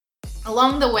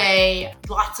Along the way,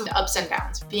 lots of ups and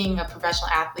downs. Being a professional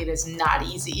athlete is not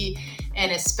easy,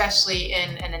 and especially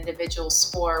in an individual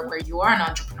sport where you are an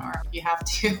entrepreneur. You have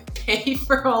to pay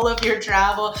for all of your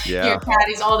travel, your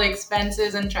caddies, all the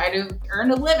expenses, and try to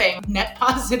earn a living, net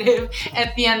positive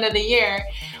at the end of the year.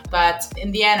 But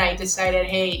in the end, I decided,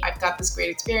 hey, I've got this great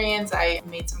experience. I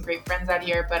made some great friends out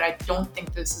here, but I don't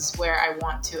think this is where I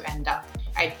want to end up.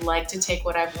 I'd like to take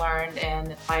what I've learned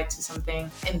and apply it to something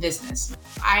in business.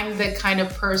 I'm the kind of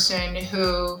person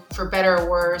who, for better or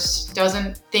worse,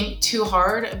 doesn't think too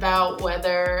hard about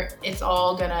whether it's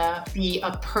all gonna be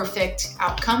a perfect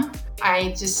outcome.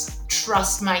 I just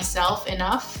trust myself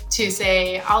enough to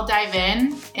say, I'll dive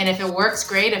in, and if it works,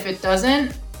 great. If it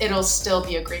doesn't, it'll still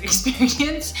be a great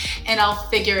experience, and I'll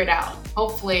figure it out.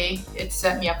 Hopefully, it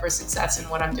set me up for success in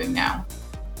what I'm doing now.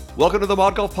 Welcome to the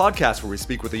Mod Golf Podcast, where we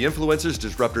speak with the influencers,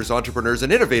 disruptors, entrepreneurs,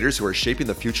 and innovators who are shaping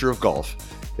the future of golf.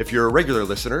 If you're a regular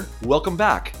listener, welcome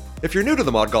back. If you're new to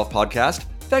the Mod Golf Podcast,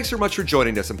 thanks so much for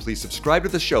joining us, and please subscribe to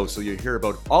the show so you hear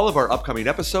about all of our upcoming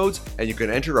episodes and you can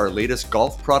enter our latest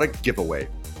golf product giveaway.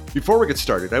 Before we get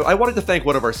started, I wanted to thank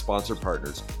one of our sponsor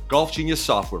partners, Golf Genius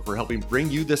Software, for helping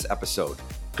bring you this episode.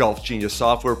 Golf Genius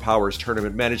Software powers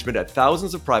tournament management at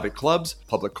thousands of private clubs,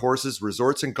 public courses,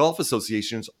 resorts, and golf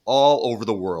associations all over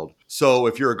the world. So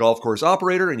if you're a golf course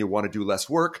operator and you want to do less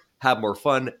work, have more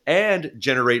fun, and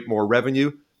generate more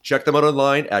revenue, check them out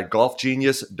online at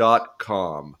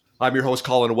golfgenius.com. I'm your host,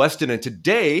 Colin Weston, and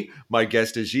today my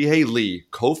guest is Jeehae Lee,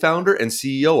 co-founder and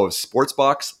CEO of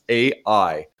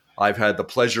Sportsbox.ai. I've had the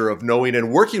pleasure of knowing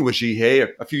and working with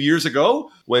Jeehae a few years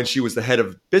ago when she was the head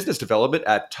of business development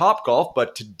at Topgolf,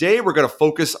 but today we're going to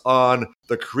focus on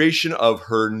the creation of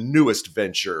her newest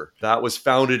venture. That was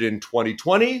founded in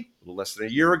 2020, a little less than a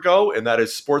year ago, and that is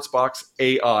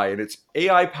Sportsbox.ai, and it's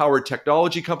AI-powered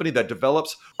technology company that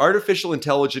develops artificial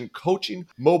intelligent coaching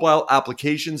mobile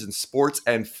applications in sports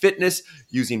and fitness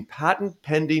using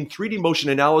patent-pending 3D motion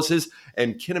analysis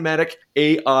and kinematic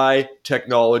AI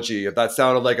technology. If that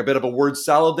sounded like a bit of a word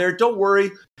salad there, don't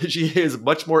worry. She is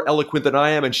much more eloquent than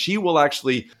I am, and she will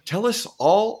actually tell us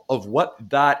all of what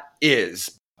that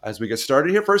is. As we get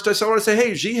started here, first I just want to say,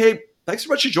 hey, Jeehae, thanks so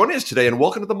much for joining us today, and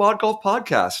welcome to the Mod Golf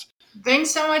Podcast. Thanks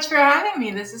so much for having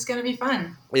me. This is going to be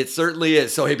fun. It certainly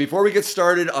is. So, hey, before we get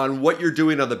started on what you're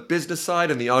doing on the business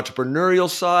side and the entrepreneurial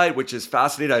side, which is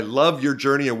fascinating. I love your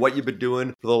journey and what you've been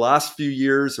doing for the last few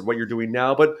years and what you're doing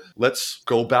now. But let's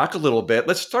go back a little bit.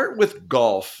 Let's start with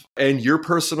golf and your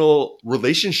personal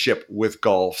relationship with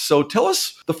golf. So tell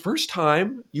us the first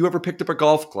time you ever picked up a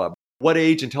golf club. What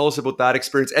age, and tell us about that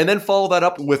experience, and then follow that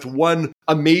up with one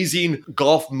amazing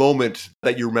golf moment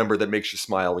that you remember that makes you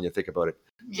smile when you think about it.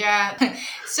 Yeah,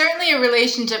 certainly a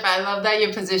relationship. I love that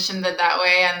you positioned it that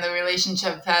way, and the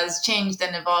relationship has changed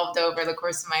and evolved over the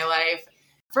course of my life.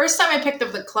 First time I picked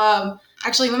up the club,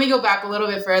 actually, let me go back a little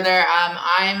bit further.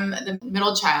 I'm the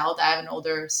middle child. I have an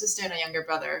older sister and a younger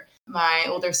brother. My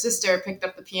older sister picked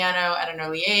up the piano at an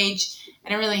early age. I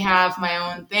didn't really have my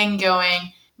own thing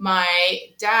going. My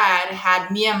dad had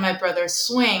me and my brother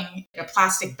swing a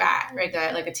plastic bat, right?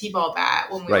 Like a T-ball bat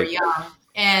when we were young.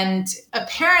 And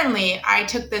apparently I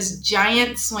took this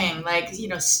giant swing,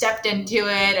 stepped into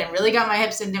it and really got my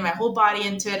hips into my whole body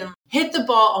into it and hit the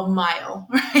ball a mile,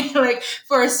 right? Like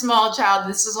for a small child,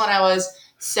 this is when I was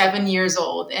 7 years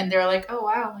old. And they're like, oh,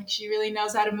 wow, like she really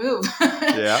knows how to move.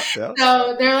 Yeah.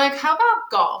 So they're like, how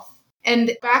about golf?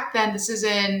 And back then, this is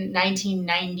in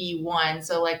 1991.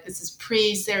 So this is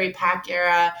pre-Seri Pack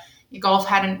era. Golf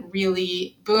hadn't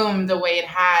really boomed the way it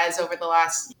has over the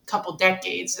last couple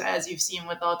decades, as you've seen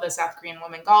with all the South Korean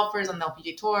women golfers on the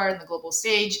LPGA Tour and the global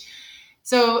stage.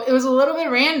 So it was a little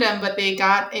bit random, but they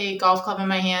got a golf club in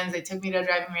my hands. They took me to a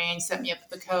driving range, set me up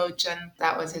with a coach, and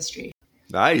that was history.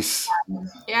 Nice.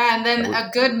 Yeah, and then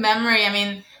a good memory. I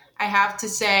mean, I have to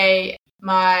say,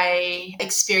 my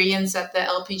experience at the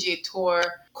LPGA Tour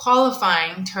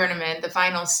qualifying tournament, the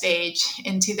final stage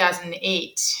in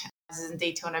 2008. This is in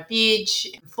Daytona Beach,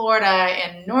 in Florida,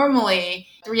 and normally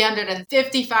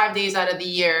 355 days out of the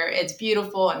year, it's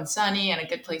beautiful and sunny and a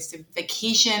good place to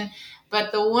vacation.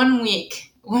 But the 1 week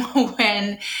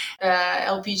when the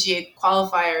LPGA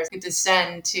qualifiers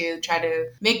descend to try to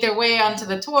make their way onto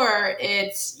the tour,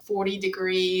 it's 40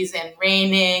 degrees and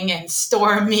raining and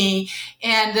stormy.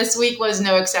 And this week was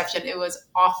no exception. It was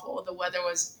awful. The weather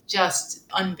was just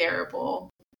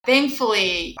unbearable.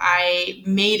 Thankfully, I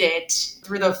made it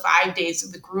through the 5 days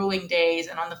of the grueling days.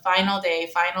 And on the final day,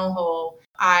 final hole,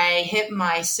 I hit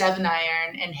my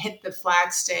 7-iron and hit the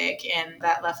flagstick, and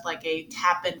that left like a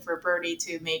tap in for birdie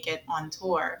to make it on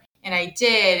tour. And I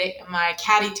did. My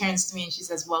caddy turns to me and she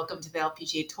says, "Welcome to the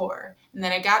LPGA Tour." And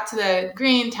then I got to the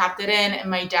green, tapped it in, and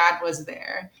my dad was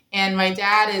there. And my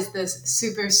dad is this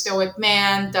super stoic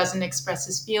man, doesn't express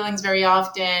his feelings very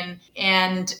often.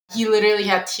 And he literally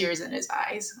had tears in his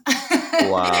eyes. He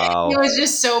Wow. was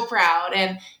just so proud.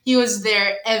 And he was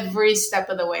there every step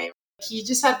of the way. He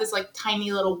just had this like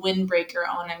tiny little windbreaker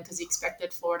on him because he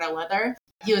expected Florida weather.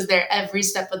 He was there every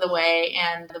step of the way.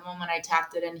 And the moment I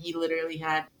tapped it in, he literally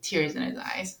had tears in his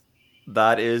eyes.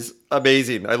 That is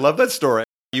amazing. I love that story.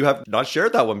 You have not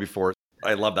shared that one before.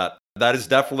 I love that. That has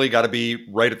definitely got to be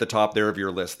right at the top there of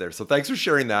your list there. So thanks for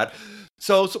sharing that.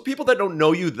 So people that don't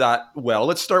know you that well,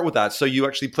 let's start with that. So you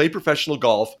actually played professional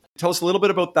golf. Tell us a little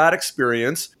bit about that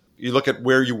experience. You look at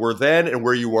where you were then and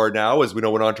where you are now. As we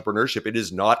know in entrepreneurship, it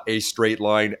is not a straight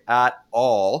line at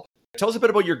all. Tell us a bit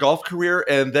about your golf career.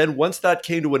 And then once that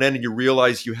came to an end and you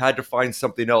realized you had to find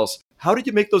something else, how did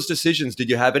you make those decisions? Did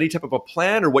you have any type of a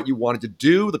plan or what you wanted to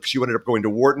do? Because you ended up going to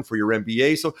Wharton for your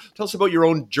MBA. So tell us about your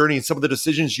own journey and some of the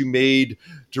decisions you made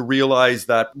to realize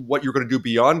that what you're going to do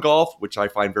beyond golf, which I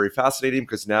find very fascinating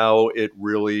because now it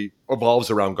really evolves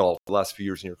around golf the last few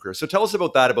years in your career. So tell us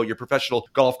about that, about your professional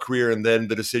golf career and then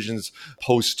the decisions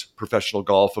post-professional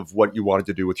golf of what you wanted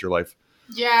to do with your life.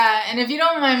 Yeah, and if you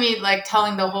don't mind me like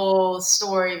telling the whole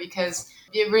story, because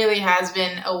it really has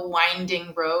been a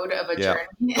winding road of a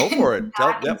journey. Go for it.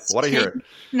 Want to hear it.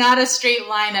 Not a straight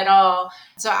line at all.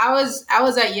 So I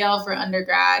was at Yale for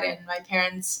undergrad, and my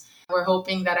parents were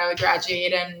hoping that I would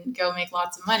graduate and go make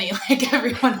lots of money like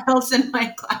everyone else in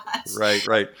my class.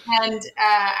 Right. And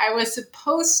I was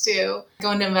supposed to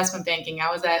go into investment banking.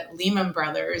 I was at Lehman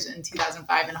Brothers in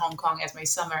 2005 in Hong Kong as my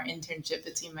summer internship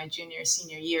between my junior and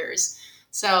senior years.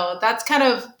 So that's kind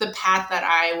of the path that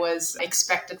I was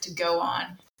expected to go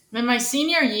on. In my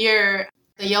senior year,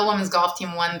 the Yale women's golf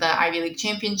team won the Ivy League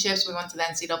championships. We went to the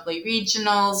NCAA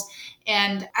regionals.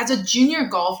 And as a junior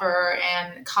golfer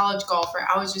and college golfer,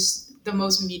 I was just the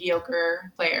most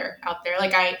mediocre player out there.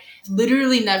 Like I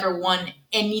literally never won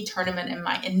any tournament in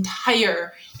my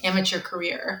entire amateur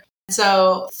career.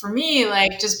 So for me,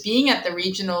 like just being at the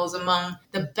regionals among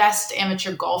the best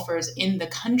amateur golfers in the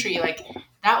country, like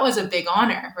that was a big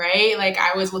honor, right? Like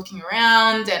I was looking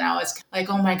around and I was like,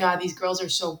 oh my God, these girls are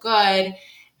so good.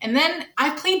 And then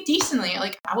I played decently.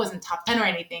 Like I wasn't top 10 or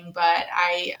anything, but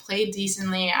I played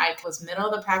decently. I was middle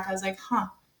of the pack. I was like,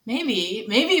 maybe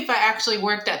if I actually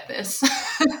worked at this,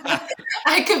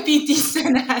 I could be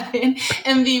decent at it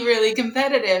and be really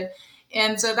competitive.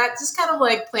 And so that just kind of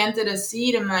like planted a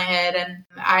seed in my head. And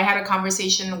I had a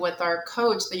conversation with our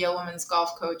coach, the Yale women's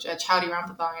golf coach, Chowdy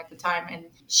Rampathong at the time. And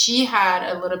she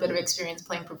had a little bit of experience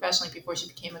playing professionally before she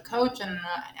became a coach. And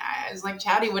I was like,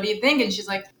 Chowdy, what do you think? And she's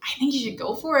like, I think you should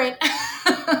go for it.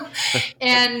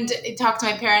 And I talked to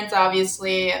my parents,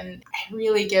 obviously. And I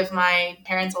really give my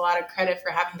parents a lot of credit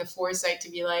for having the foresight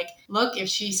to be like, look, if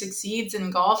she succeeds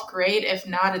in golf, great. If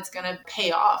not, it's going to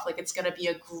pay off. Like it's going to be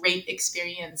a great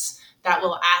experience that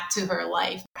will add to her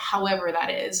life, however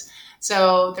that is.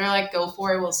 So they're like, go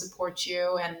for it, we'll support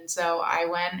you. And so I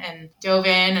went and dove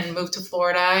in and moved to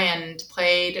Florida and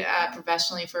played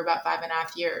professionally for about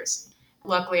 5.5 years.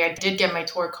 Luckily, I did get my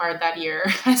tour card that year,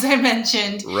 as I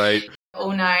mentioned. Right.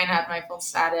 2009 had my full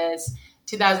status.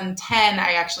 2010,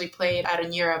 I actually played out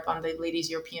in Europe on the Ladies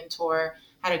European Tour.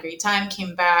 Had a great time,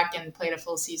 came back and played a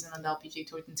full season on the LPGA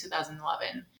Tour in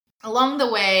 2011. Along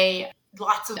the way,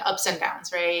 lots of ups and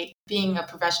downs, right? Being a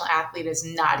professional athlete is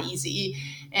not easy.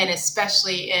 And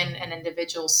especially in an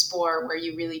individual sport where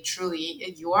you really,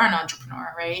 truly, you are an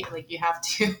entrepreneur, right? Like you have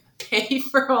to pay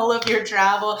for all of your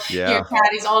travel, your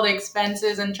caddies, all the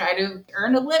expenses, and try to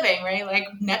earn a living, right? Like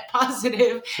net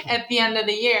positive at the end of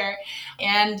the year.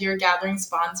 And you're gathering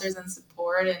sponsors and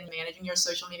support and managing your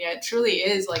social media. It truly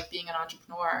is like being an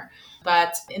entrepreneur.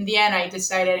 But in the end, I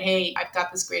decided, hey, I've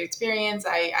got this great experience.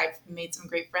 I've made some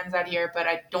great friends out here, but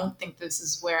I don't think this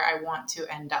is where I want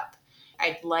to end up.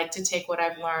 I'd like to take what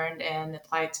I've learned and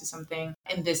apply it to something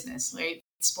in business, right?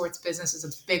 Sports business is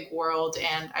a big world,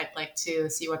 and I'd like to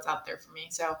see what's out there for me.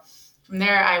 So from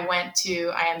there, I went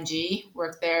to IMG,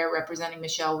 worked there representing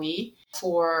Michelle Wie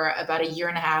for about 1.5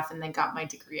 years, and then got my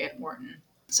degree at Wharton.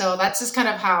 So that's just kind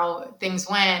of how things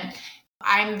went.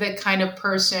 I'm the kind of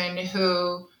person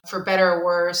who, for better or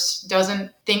worse,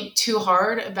 doesn't think too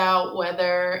hard about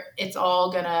whether it's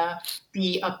all gonna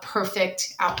be a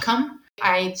perfect outcome.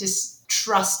 I just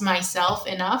trust myself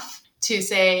enough to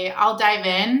say, I'll dive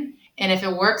in. And if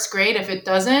it works, great. If it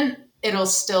doesn't, it'll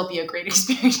still be a great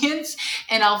experience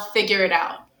and I'll figure it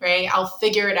out, right? I'll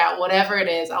figure it out. Whatever it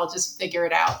is, I'll just figure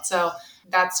it out. So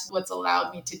that's what's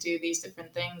allowed me to do these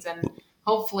different things. And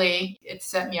hopefully it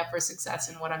set me up for success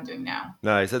in what I'm doing now.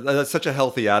 Nice. That's such a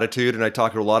healthy attitude. And I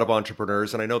talk to a lot of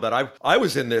entrepreneurs, and I know that I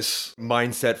was in this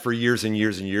mindset for years and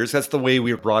years and years. That's the way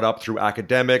we were brought up through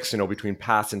academics, between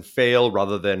pass and fail,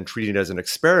 rather than treating it as an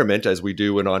experiment as we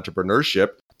do in entrepreneurship.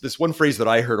 This one phrase that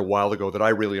I heard a while ago that I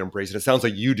really embrace, and it sounds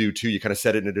like you do too, you kind of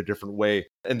said it in a different way.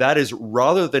 And that is,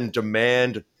 rather than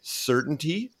demand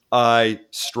certainty, I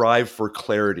strive for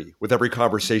clarity with every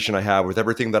conversation I have, with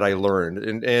everything that I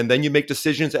learn. And then you make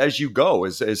decisions as you go,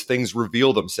 as things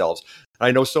reveal themselves.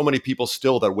 I know so many people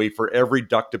still that wait for every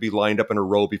duck to be lined up in a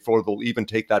row before they'll even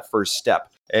take that first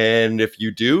step. And if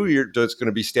you do, you're just going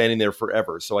to be standing there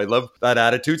forever. So I love that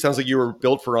attitude. Sounds like you were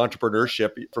built for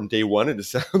entrepreneurship from day one. And it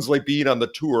sounds like being on the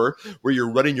tour where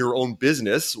you're running your own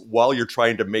business while you're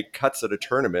trying to make cuts at a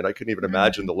tournament. I couldn't even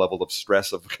imagine the level of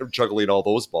stress of juggling all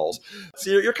those balls.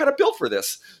 So you're kind of built for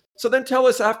this. So then tell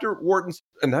us, after Wharton's,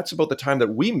 and that's about the time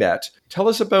that we met, tell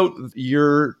us about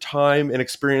your time and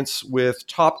experience with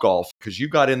Topgolf, because you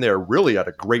got in there really at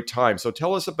a great time. So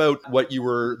tell us about what you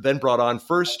were then brought on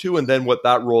first to, and then what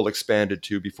that role expanded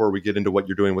to before we get into what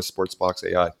you're doing with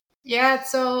Sportsbox.ai. Yeah,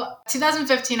 so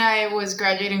 2015, I was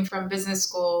graduating from business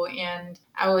school and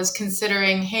I was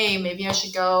considering, hey, maybe I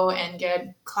should go and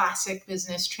get classic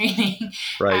business training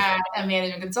at a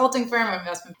management consulting firm or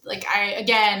investment. Like I,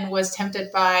 again, was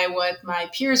tempted by what my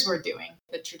peers were doing,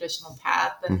 the traditional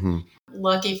path. And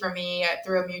lucky for me,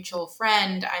 through a mutual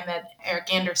friend, I met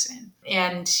Eric Anderson.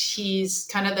 And he's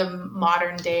kind of the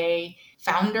modern day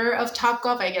founder of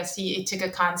Topgolf. I guess he took a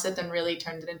concept and really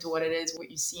turned it into what it is, what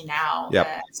you see now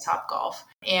as Topgolf.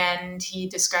 And he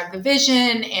described the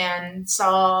vision and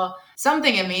saw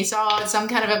something in me, saw some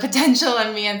kind of a potential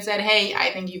in me and said, hey,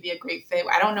 I think you'd be a great fit.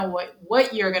 I don't know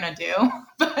what you're going to do,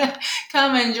 but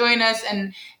come and join us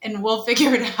and we'll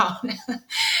figure it out.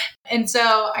 And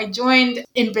so I joined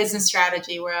in business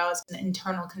strategy, where I was an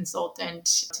internal consultant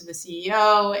to the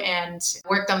CEO and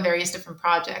worked on various different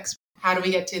projects. How do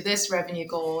we get to this revenue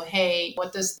goal? Hey,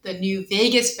 what does the new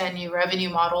Vegas venue revenue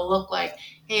model look like?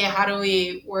 Hey, how do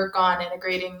we work on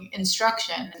integrating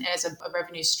instruction as a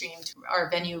revenue stream to our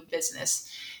venue business?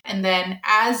 And then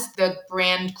as the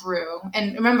brand grew,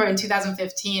 and remember in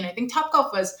 2015, I think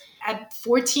Topgolf was at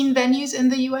 14 venues in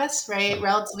the US, right?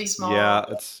 Relatively small.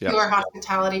 Pure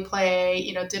hospitality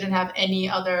play, didn't have any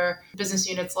other business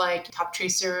units like Top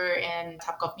Tracer and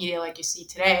Topgolf Media like you see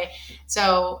today.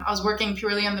 So I was working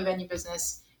purely on the venue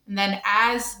business. And then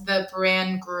as the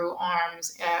brand grew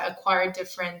arms, acquired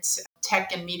different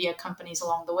tech and media companies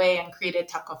along the way and created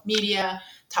Topgolf Media,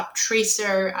 Top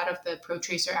Tracer out of the Pro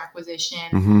Tracer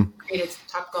acquisition, created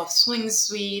Topgolf Swing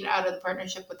Suite out of the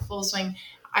partnership with Full Swing.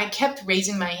 I kept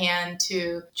raising my hand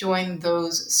to join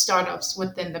those startups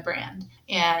within the brand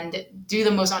and do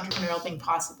the most entrepreneurial thing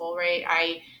possible, right?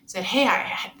 I said, hey, I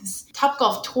had this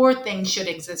Topgolf tour thing should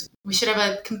exist. We should have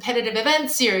a competitive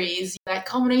event series that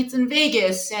culminates in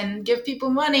Vegas and give people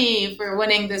money for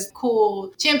winning this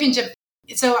cool championship.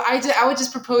 So I would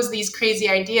just propose these crazy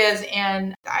ideas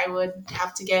and I would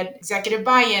have to get executive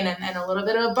buy-in and a little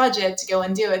bit of a budget to go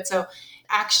and do it. So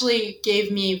actually gave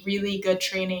me really good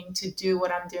training to do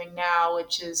what I'm doing now,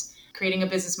 which is creating a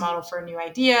business model for a new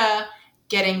idea,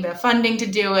 getting the funding to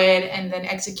do it, and then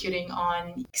executing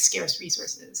on scarce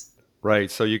resources.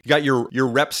 Right. So you got your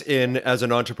reps in as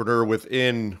an entrepreneur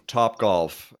within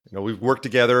Topgolf. We've worked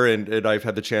together and I've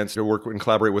had the chance to work and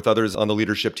collaborate with others on the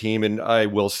leadership team. And I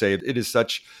will say it is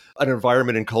such an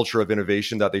environment and culture of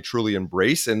innovation that they truly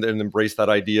embrace and embrace that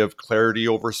idea of clarity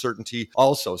over certainty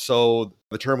also. So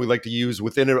the term we like to use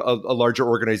within a larger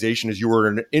organization is you were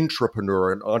an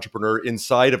intrapreneur, an entrepreneur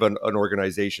inside of an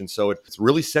organization. So it's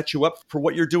really set you up for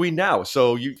what you're doing now.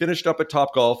 So you finished up at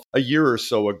Topgolf a year or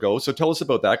so ago. So tell us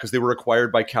about that, because they were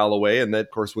acquired by Callaway. And then,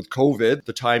 of course, with COVID,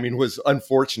 the timing was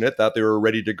unfortunate that they were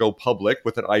ready to go public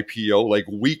with an IPO like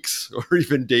weeks or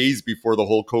even days before the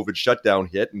whole COVID shutdown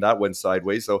hit. And that went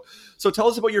sideways. So tell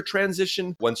us about your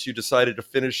transition once you decided to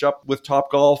finish up with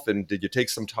Topgolf, and did you take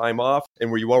some time off? And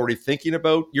were you already thinking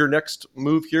about your next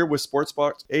move here with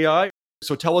Sportsbox.ai?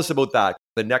 So tell us about that,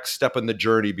 the next step in the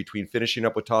journey between finishing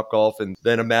up with Topgolf and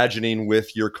then imagining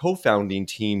with your co-founding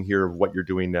team here of what you're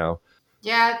doing now.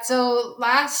 Yeah, so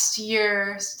last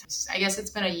year, I guess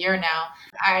it's been a year now,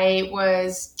 I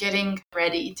was getting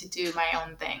ready to do my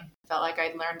own thing. Felt like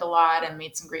I'd learned a lot and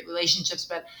made some great relationships,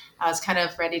 but I was kind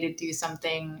of ready to do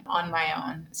something on my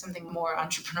own, something more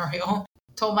entrepreneurial.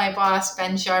 Told my boss,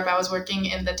 Ben Sharp, I was working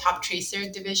in the Top Tracer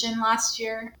division last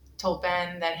year. told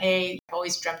Ben that, hey, I've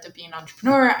always dreamt of being an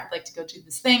entrepreneur. I'd like to go do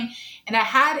this thing. And I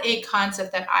had a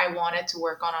concept that I wanted to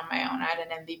work on my own. I had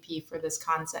an MVP for this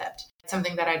concept,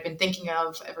 something that I'd been thinking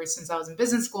of ever since I was in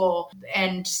business school,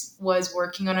 and was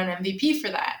working on an MVP for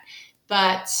that.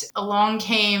 But along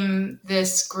came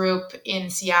this group in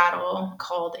Seattle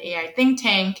called AI Think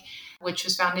Tank, which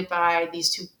was founded by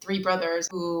these three brothers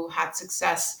who had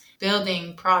success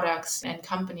building products and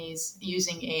companies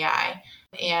using AI.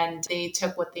 And they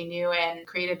took what they knew and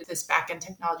created this backend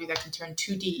technology that can turn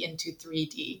 2D into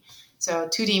 3D. So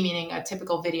 2D meaning a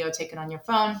typical video taken on your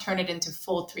phone, turn it into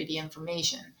full 3D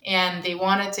information. And they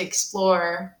wanted to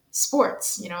explore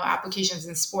sports, applications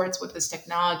in sports with this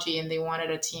technology, and they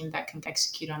wanted a team that can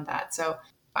execute on that. So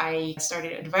I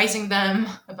started advising them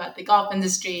about the golf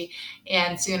industry,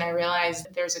 and soon I realized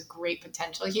that there's a great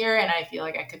potential here, and I feel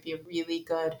like I could be a really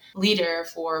good leader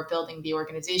for building the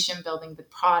organization, building the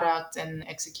product, and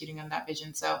executing on that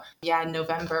vision. So in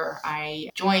November, I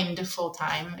joined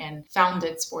full-time and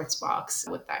founded Sportsbox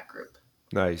with that group.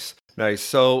 Nice.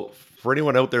 So for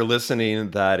anyone out there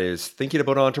listening that is thinking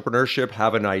about entrepreneurship,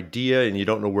 have an idea, and you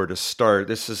don't know where to start,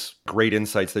 this is great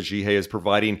insights that Jeehae is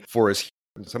providing for us.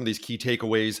 Some of these key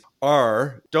takeaways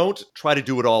are: don't try to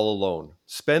do it all alone.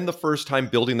 Spend the first time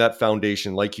building that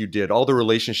foundation like you did, all the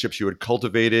relationships you had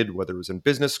cultivated, whether it was in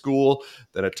business school,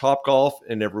 then at Topgolf,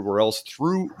 and everywhere else.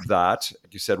 Through that,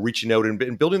 like you said, reaching out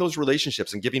and building those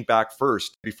relationships and giving back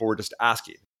first before just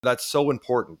asking. That's so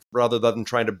important, rather than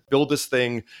trying to build this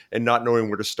thing and not knowing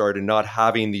where to start and not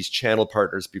having these channel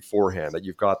partners beforehand, that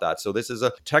you've got that. So this is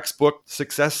a textbook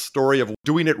success story of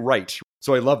doing it right.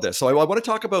 So I love this. So I want to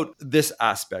talk about this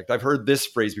aspect. I've heard this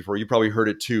phrase before. You probably heard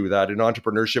it too, that in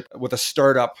entrepreneurship with a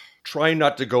startup, trying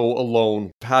not to go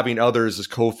alone, having others as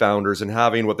co-founders and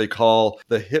having what they call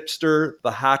the hipster,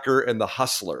 the hacker, and the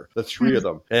hustler, the three of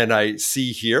them. And I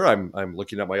see here, I'm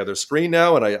looking at my other screen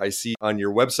now, and I see on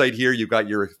your website here, you've got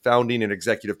your founding and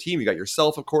executive team. You got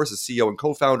yourself, of course, as CEO and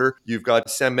co-founder. You've got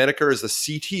Sam Menaker as the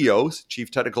CTO,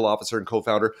 Chief Technical Officer and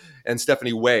co-founder, and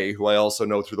Stephanie Wei, who I also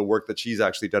know through the work that she's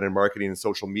actually done in marketing and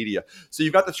social media. So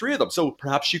you've got the three of them. So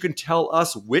perhaps you can tell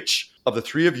us which of the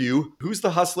three of you, who's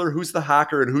the hustler, who's the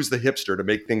hacker, and who's the hipster to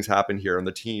make things happen here on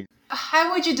the team.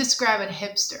 How would you describe a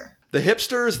hipster? The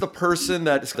hipster is the person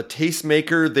that's the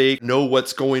tastemaker. They know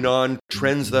what's going on,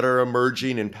 trends that are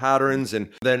emerging and patterns, and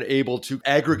then able to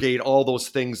aggregate all those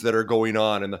things that are going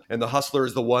on. And the hustler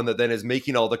is the one that then is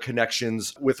making all the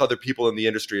connections with other people in the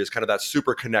industry, is kind of that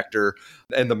super connector,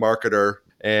 and the marketer.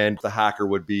 And the hacker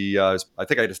would be, I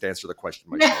think I just answered the question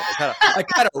myself. I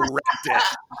kind of wrecked it.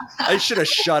 I should have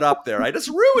shut up there. I just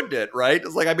ruined it, right?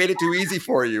 It's like I made it too easy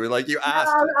for you. Like you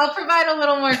asked. I'll provide a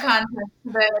little more context.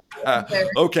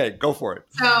 Okay, go for it.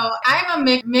 So I'm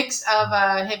a mix of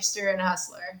a hipster and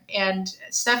hustler. And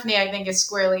Stephanie, I think, is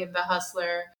squarely the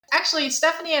hustler. Actually,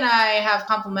 Stephanie and I have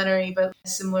complementary but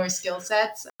similar skill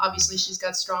sets. Obviously, she's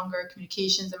got stronger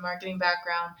communications and marketing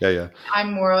background. Yeah.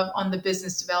 I'm more on the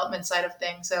business development side of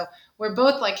things. So we're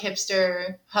both like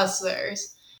hipster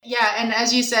hustlers. Yeah, and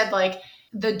as you said, like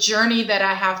the journey that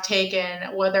I have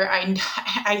taken, whether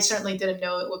I certainly didn't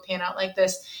know it would pan out like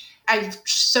this. I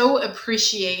so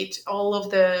appreciate all of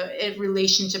the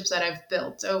relationships that I've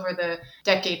built over the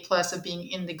decade plus of being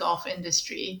in the golf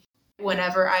industry.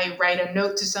 Whenever I write a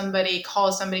note to somebody,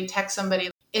 call somebody, text somebody,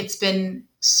 it's been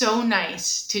so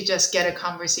nice to just get a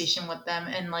conversation with them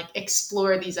and like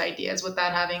explore these ideas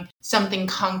without having something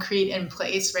concrete in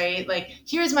place, right? Like,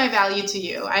 here's my value to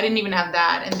you. I didn't even have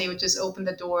that. And they would just open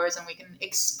the doors and we can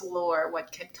explore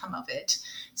what could come of it.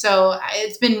 So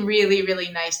it's been really,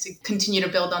 really nice to continue to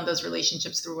build on those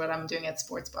relationships through what I'm doing at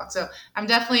Sportsbox. So I'm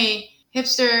definitely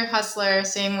hipster, hustler.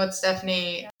 Same with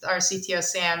Stephanie. Our CTO,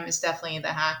 Sam, is definitely the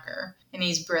hacker, and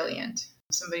he's brilliant.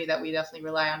 Somebody that we definitely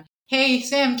rely on. Hey,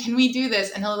 Sam, can we do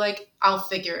this? And he'll I'll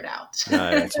figure it out.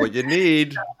 That's what you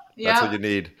need. Yeah. That's what you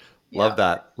need. Love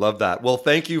that. Love that. Well,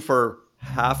 thank you for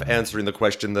half answering the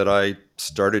question that I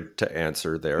started to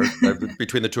answer there.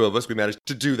 Between the two of us, we managed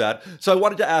to do that. So I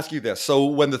wanted to ask you this. So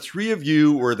when the three of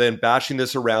you were then bashing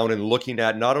this around and looking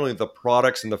at not only the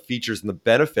products and the features and the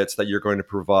benefits that you're going to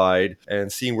provide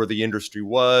and seeing where the industry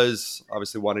was,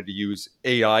 obviously wanted to use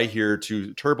AI here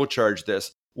to turbocharge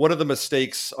this. One of the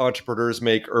mistakes entrepreneurs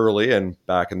make early and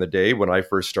back in the day when I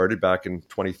first started back in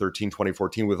 2013,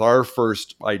 2014 with our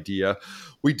first idea,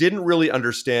 we didn't really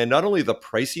understand not only the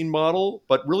pricing model,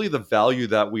 but really the value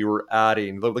that we were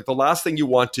adding. Like the last thing you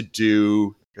want to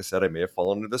do, like I said, I may have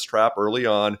fallen into this trap early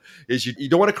on, is you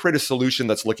don't want to create a solution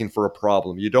that's looking for a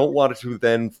problem. You don't want to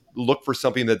then look for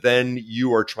something that then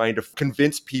you are trying to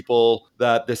convince people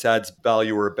that this adds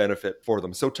value or a benefit for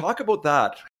them. So talk about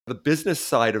that. the business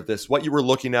side of this, what you were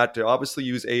looking at to obviously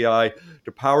use AI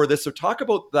to power this. So talk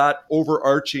about that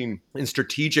overarching and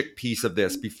strategic piece of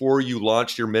this before you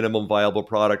launched your minimum viable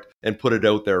product and put it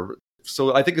out there.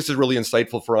 So I think this is really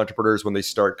insightful for entrepreneurs when they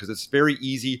start, because it's very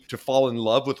easy to fall in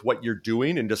love with what you're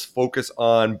doing and just focus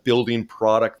on building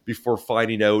product before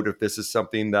finding out if this is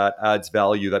something that adds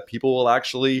value that people will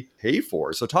actually pay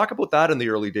for. So talk about that in the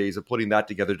early days of putting that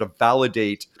together to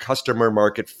validate customer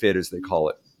market fit, as they call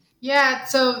it. Yeah,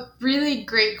 so really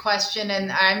great question.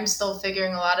 And I'm still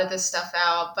figuring a lot of this stuff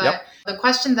out. But The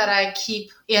question that I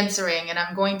keep answering, and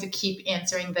I'm going to keep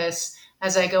answering this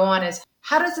as I go on, is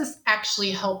how does this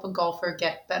actually help a golfer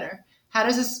get better? How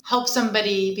does this help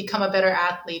somebody become a better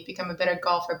athlete, become a better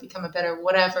golfer, become a better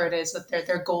whatever it is that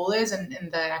their goal is in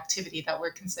the activity that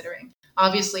we're considering?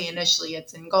 Obviously, initially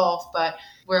it's in golf, but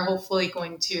we're hopefully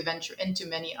going to venture into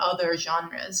many other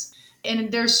genres.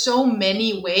 And there's so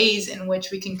many ways in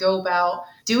which we can go about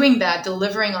doing that,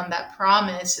 delivering on that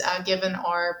promise, given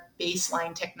our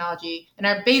baseline technology. And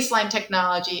our baseline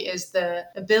technology is the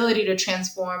ability to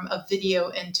transform a video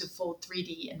into full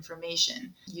 3D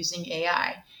information using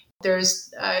AI.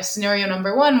 There's scenario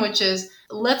number one, which is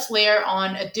let's layer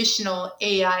on additional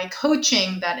AI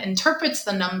coaching that interprets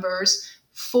the numbers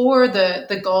for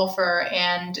the golfer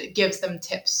and gives them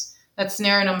tips. That's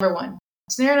scenario number one.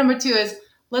 Scenario number two is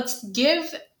let's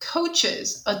give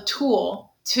coaches a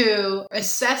tool to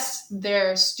assess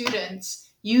their students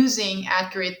using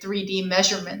accurate 3D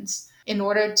measurements in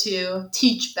order to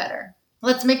teach better.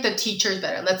 Let's make the teachers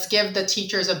better. Let's give the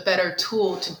teachers a better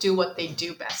tool to do what they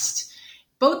do best.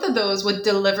 Both of those would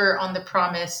deliver on the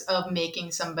promise of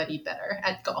making somebody better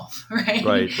at golf, right?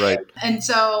 Right. And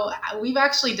so we've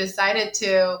actually decided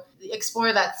to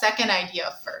explore that second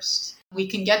idea first. We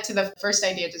can get to the first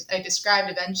idea I described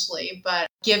eventually, but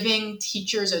giving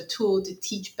teachers a tool to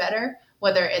teach better,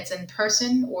 whether it's in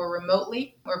person or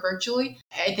remotely or virtually,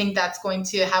 I think that's going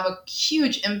to have a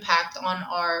huge impact on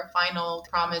our final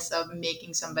promise of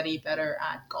making somebody better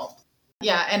at golf.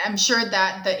 Yeah, and I'm sure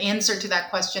that the answer to that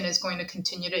question is going to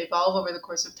continue to evolve over the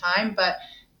course of time, but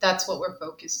that's what we're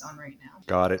focused on right now.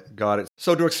 Got it.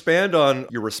 So to expand on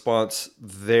your response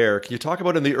there, can you talk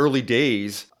about in the early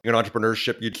days in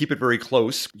entrepreneurship, you keep it very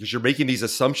close because you're making these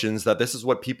assumptions that this is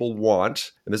what people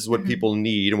want and this is what people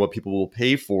need and what people will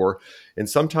pay for. And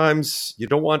sometimes you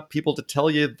don't want people to tell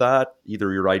you that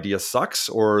either your idea sucks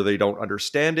or they don't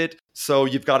understand it. So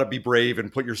you've got to be brave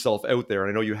and put yourself out there.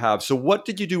 And I know you have. So what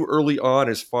did you do early on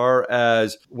as far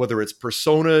as whether it's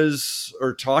personas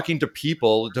or talking to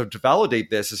people to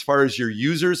validate this as far as your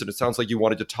users? And it sounds like you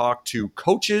wanted to talk to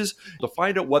coaches to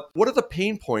find out what are the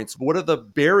pain points, what are the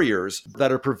barriers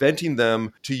that are preventing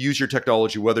them to use your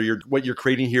technology, whether what you're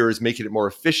creating here is making it more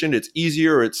efficient, it's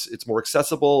easier, it's more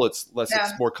accessible, it's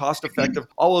more cost effective,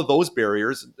 all of those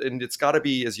barriers. And it's got to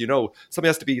be, as you know, something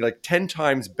has to be like 10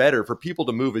 times better for people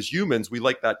to move. As humans, we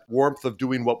like that warmth of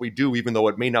doing what we do, even though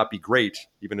it may not be great,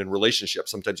 even in relationships.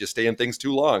 Sometimes you stay in things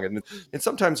too long. And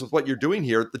sometimes with what you're doing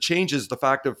here, the change is the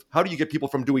fact of how do you get people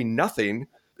from doing nothing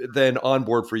then on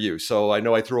board for you. So I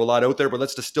know I threw a lot out there, but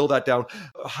let's distill that down.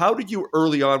 How did you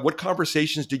early on, what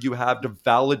conversations did you have to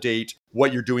validate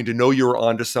what you're doing, to know you're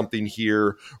onto something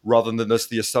here rather than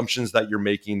just the assumptions that you're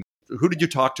making? Who did you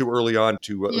talk to early on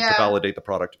to validate the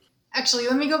product? Actually,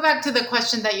 let me go back to the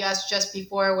question that you asked just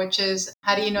before, which is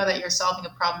how do you know that you're solving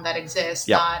a problem that exists,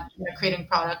 not creating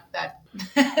product that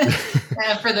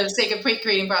for the sake of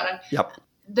creating product? Yep.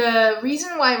 The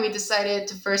reason why we decided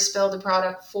to first build a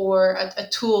product for a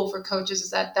tool for coaches is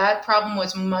that problem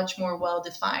was much more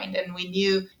well-defined. And we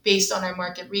knew based on our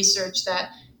market research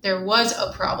that there was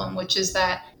a problem, which is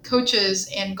that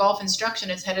coaches and golf instruction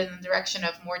is headed in the direction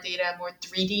of more data, more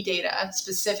 3D data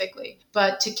specifically.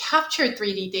 But to capture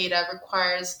 3D data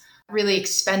requires really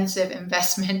expensive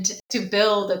investment to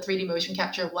build a 3D motion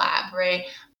capture lab, right?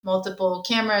 Multiple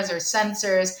cameras or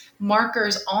sensors,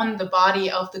 markers on the body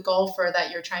of the golfer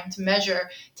that you're trying to measure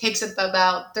takes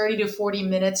about 30 to 40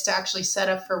 minutes to actually set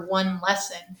up for one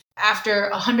lesson. After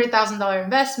a $100,000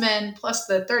 investment, plus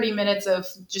the 30 minutes of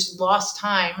just lost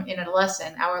time in a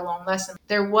lesson, hour-long lesson,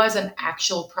 there was an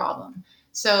actual problem.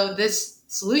 So this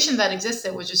solution that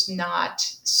existed was just not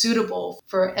suitable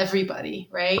for everybody,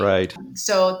 right? Right.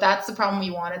 So that's the problem we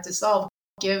wanted to solve.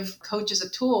 Give coaches a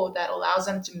tool that allows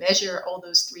them to measure all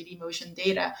those 3D motion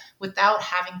data without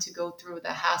having to go through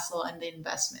the hassle and the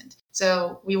investment.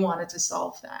 So we wanted to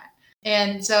solve that.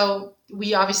 And so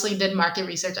we obviously did market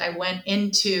research. I went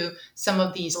into some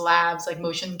of these labs like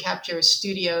motion capture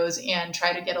studios and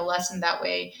tried to get a lesson that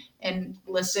way and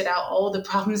listed out all the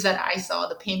problems that I saw,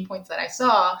 the pain points that I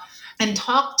saw. and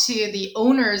talked to the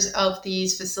owners of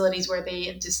these facilities where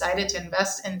they decided to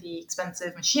invest in the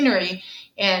expensive machinery,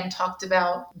 and talked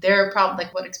about their problem,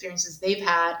 like what experiences they've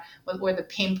had, what were the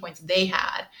pain points they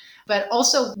had. But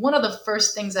also, one of the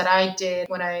first things that I did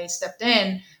when I stepped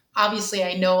in, obviously,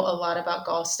 I know a lot about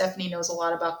golf. Stephanie knows a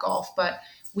lot about golf, but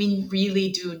we really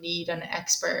do need an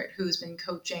expert who's been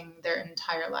coaching their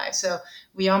entire life. So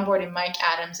we onboarded Mike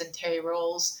Adams and Terry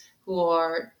Rolls, who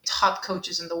are top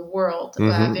coaches in the world,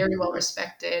 very well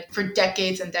respected. For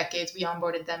decades and decades, we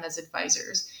onboarded them as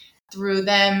advisors. Through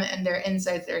them and their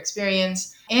insights, their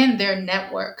experience, and their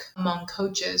network among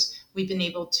coaches, we've been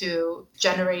able to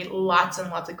generate lots and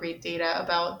lots of great data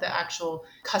about the actual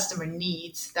customer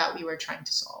needs that we were trying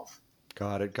to solve.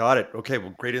 Got it. Got it. Okay.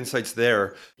 Well, great insights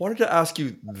there. Wanted to ask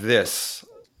you this.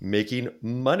 Making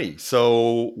money.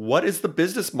 So what is the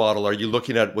business model? Are you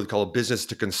looking at what we call a business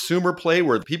to consumer play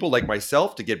where people like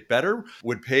myself to get better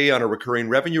would pay on a recurring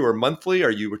revenue or monthly? Are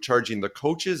you charging the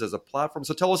coaches as a platform?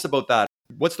 So tell us about that.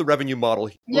 What's the revenue model?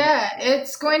 Yeah,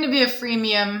 it's going to be a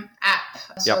freemium app.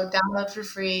 So Yep. download for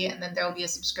free, and then there will be a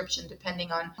subscription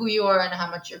depending on who you are and how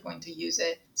much you're going to use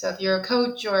it. So if you're a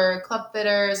coach or a club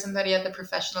fitter, somebody at the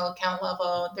professional account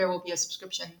level, there will be a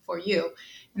subscription for you.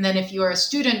 And then if you are a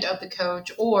student of the coach,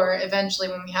 or eventually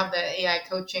when we have the AI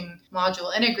coaching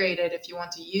module integrated, if you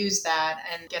want to use that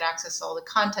and get access to all the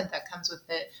content that comes with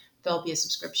it, there'll be a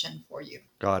subscription for you.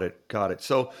 Got it. Got it.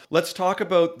 So let's talk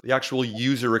about the actual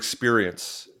user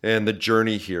experience and the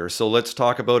journey here. So let's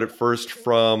talk about it first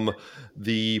from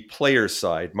the player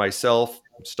side. Myself,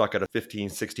 I'm stuck at a 15,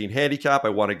 16 handicap. I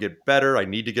want to get better. I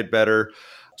need to get better.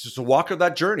 Just to walk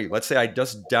that journey. Let's say I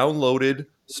just downloaded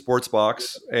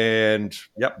Sportsbox and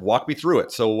walk me through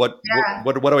it. So what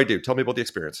do I do? Tell me about the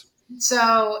experience.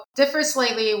 So differs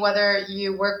slightly whether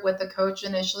you work with a coach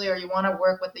initially or you want to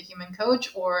work with a human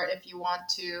coach, or if you want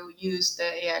to use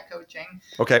the AI coaching.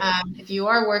 Okay. If you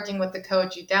are working with the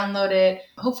coach, you download it.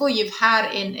 Hopefully you've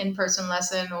had an in-person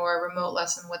lesson or a remote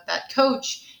lesson with that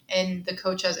coach, and the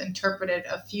coach has interpreted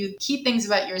a few key things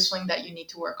about your swing that you need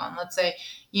to work on. Let's say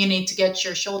you need to get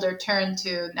your shoulder turned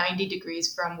to 90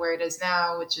 degrees from where it is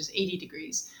now, which is 80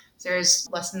 degrees. So there's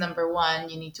lesson number one,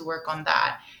 you need to work on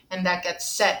that. And that gets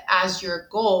set as your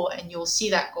goal, and you'll see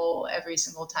that goal every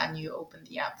single time you open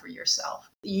the app for yourself.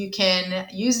 You can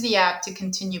use the app to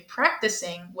continue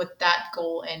practicing with that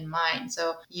goal in mind.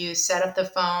 So you set up the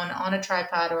phone on a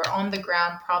tripod or on the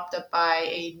ground, propped up by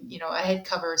a head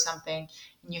cover or something,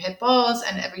 and you hit balls,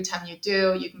 and every time you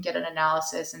do, you can get an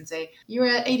analysis and say, you're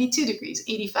at 82 degrees,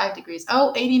 85 degrees,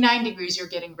 89 degrees, you're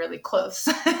getting really close.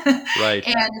 Right.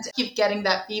 And keep getting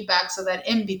that feedback so that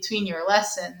in between your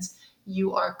lessons,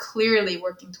 you are clearly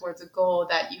working towards a goal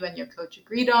that you and your coach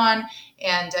agreed on,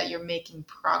 and that you're making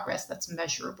progress that's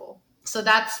measurable. So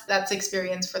that's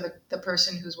experience for the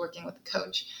person who's working with the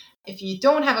coach. If you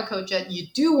don't have a coach yet, you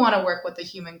do want to work with a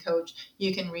human coach,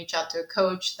 you can reach out to a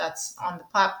coach that's on the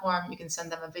platform. You can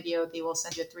send them a video. They will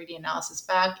send you a 3D analysis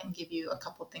back and give you a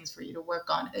couple of things for you to work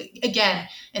on. Again,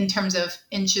 in terms of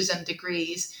inches and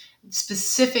degrees,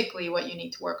 specifically what you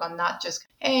need to work on, not just,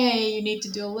 hey, you need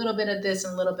to do a little bit of this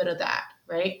and a little bit of that,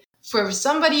 right? For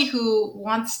somebody who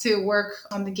wants to work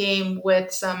on the game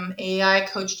with some AI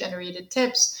coach generated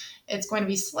tips, it's going to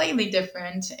be slightly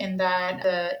different in that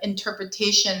the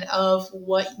interpretation of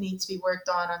what needs to be worked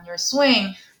on your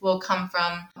swing will come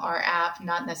from our app,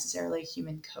 not necessarily a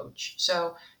human coach.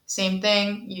 So same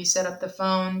thing, you set up the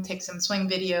phone, take some swing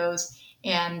videos,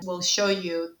 and we'll show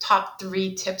you top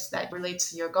 3 tips that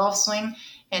relates to your golf swing.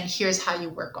 And here's how you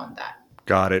work on that.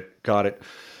 Got it. Got it.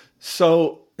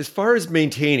 So as far as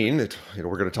maintaining it,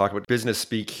 we're going to talk about business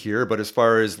speak here, but as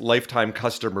far as lifetime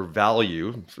customer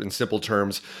value, in simple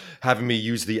terms, having me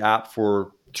use the app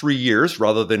for 3 years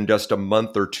rather than just a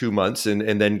month or 2 months and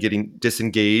then getting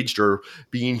disengaged or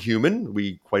being human.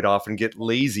 We quite often get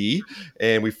lazy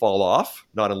and we fall off,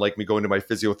 not unlike me going to my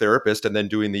physiotherapist and then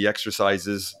doing the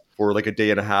exercises for like a day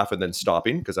and a half and then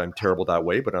stopping because I'm terrible that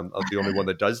way, but I'm the only one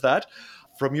that does that.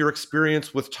 From your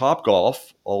experience with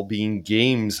Topgolf, all being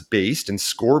games-based and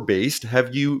score-based,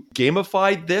 have you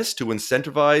gamified this to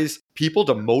incentivize people,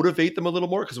 to motivate them a little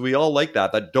more? Because we all like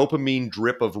that dopamine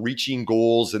drip of reaching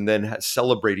goals and then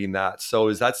celebrating that. So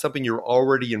is that something you're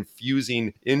already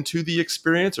infusing into the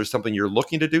experience or something you're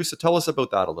looking to do? So tell us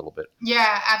about that a little bit.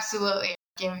 Yeah, absolutely.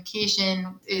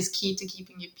 Gamification is key to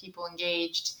keeping people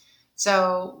engaged.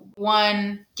 So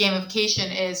one,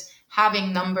 gamification is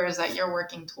having numbers that you're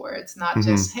working towards, not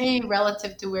just, hey,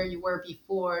 relative to where you were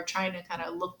before, trying to kind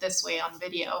of look this way on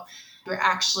video. You're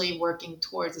actually working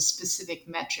towards a specific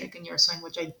metric in your swing,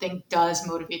 which I think does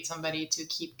motivate somebody to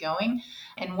keep going.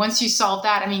 And once you solve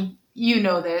that, you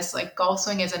know this, like golf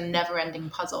swing is a never ending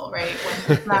puzzle, right?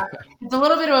 When it's not, it's a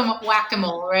little bit of a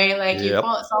whack-a-mole, right? Like you Yep.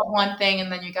 solve one thing and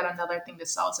then you got another thing to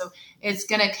solve. So it's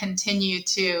going to continue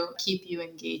to keep you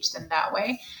engaged in that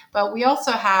way. But we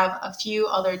also have a few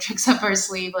other tricks up our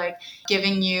sleeve, like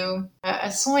giving you a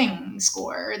swing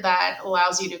score that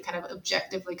allows you to kind of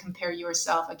objectively compare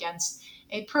yourself against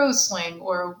a pro swing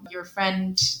or your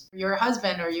friend, your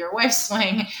husband or your wife's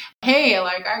swing. Hey,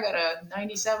 like I got a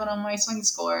 97 on my swing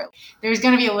score. There's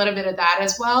going to be a little bit of that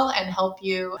as well and help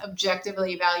you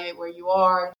objectively evaluate where you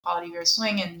are, quality of your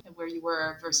swing, and where you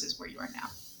were versus where you are now.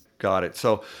 Got it.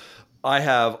 So I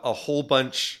have a whole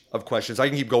bunch of questions. I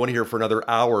can keep going here for another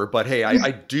hour, but hey,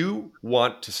 I do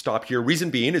want to stop here. Reason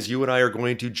being is you and I are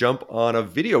going to jump on a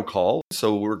video call.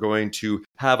 So we're going to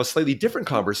have a slightly different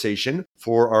conversation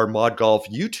for our Mod Golf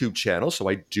YouTube channel. So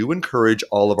I do encourage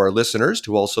all of our listeners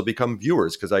to also become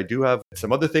viewers, because I do have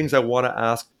some other things I want to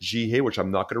ask Jeehae, which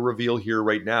I'm not going to reveal here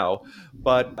right now.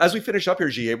 But as we finish up here,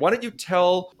 Jeehae, why don't you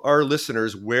tell our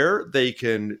listeners where they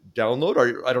can download,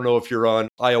 or I don't know if you're on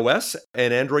iOS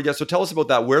and Android yet. So tell us about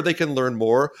that, where they can learn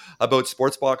more about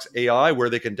Sportsbox.ai, where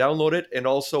they can download it, and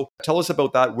also tell us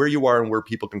about that, where you are and where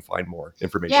people can find more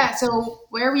information. Yeah, so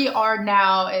where we are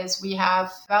now is we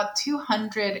have about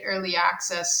 200 early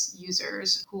access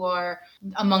users who are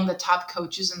among the top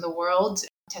coaches in the world,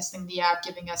 testing the app,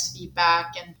 giving us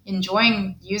feedback, and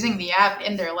enjoying using the app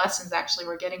in their lessons. Actually,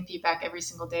 we're getting feedback every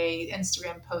single day,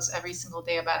 Instagram posts every single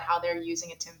day about how they're using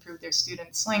it to improve their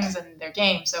students' swings and their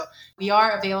game. So we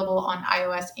are available on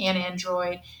iOS and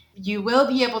Android. You will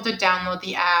be able to download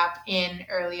the app in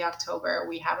early October.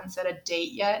 We haven't set a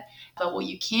date yet, but what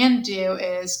you can do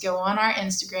is go on our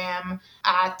Instagram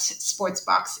at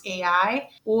Sportsbox.ai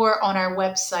or on our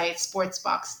website,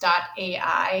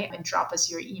 Sportsbox.ai, and drop us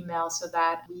your email so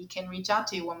that we can reach out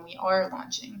to you when we are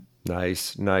launching.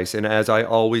 Nice, nice. And as I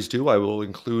always do, I will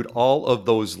include all of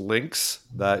those links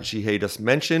that Jeehae just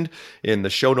mentioned in the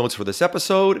show notes for this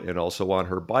episode and also on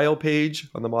her bio page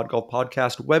on the Mod Golf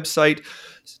Podcast website.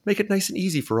 Make it nice and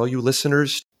easy for all you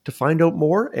listeners to find out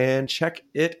more and check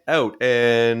it out.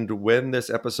 And when this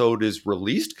episode is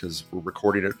released, because we're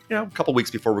recording it, a couple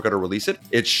weeks before we're going to release it,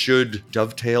 it should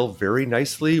dovetail very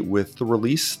nicely with the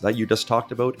release that you just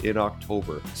talked about in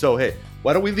October. So, hey,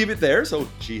 why don't we leave it there? So,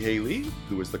 Jeehae Lee,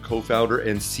 who is the co-founder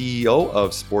and CEO of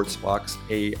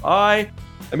Sportsbox.ai,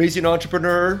 amazing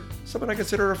entrepreneur, someone I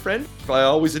consider a friend. I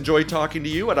always enjoy talking to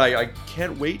you, and I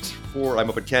can't wait I'm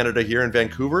up in Canada here in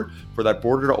Vancouver, for that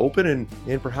border to open,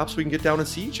 and perhaps we can get down and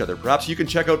see each other. Perhaps you can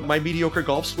check out my mediocre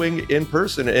golf swing in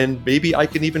person, and maybe I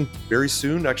can even very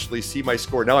soon actually see my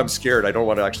score. Now I'm scared. I don't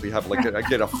want to actually have I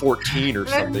get a 14 or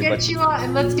something.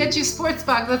 Let's get you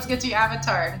Sportsbox. Let's get you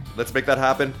Avatar. Let's make that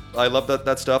happen. I love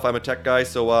that stuff. I'm a tech guy,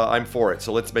 so I'm for it.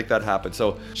 So let's make that happen.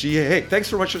 So, hey, thanks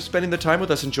so much for spending the time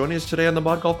with us and joining us today on the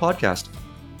Mod Golf Podcast.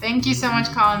 Thank you so much,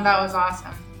 Colin. That was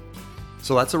awesome.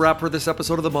 So that's a wrap for this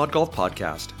episode of the Mod Golf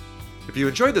Podcast. If you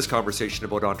enjoyed this conversation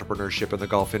about entrepreneurship in the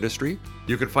golf industry,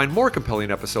 you can find more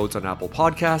compelling episodes on Apple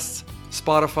Podcasts,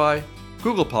 Spotify,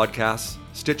 Google Podcasts,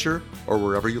 Stitcher, or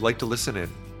wherever you like to listen in.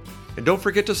 And don't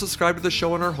forget to subscribe to the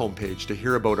show on our homepage to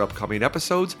hear about upcoming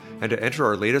episodes and to enter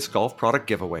our latest golf product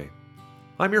giveaway.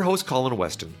 I'm your host, Colin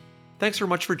Weston. Thanks so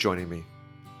much for joining me.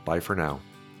 Bye for now.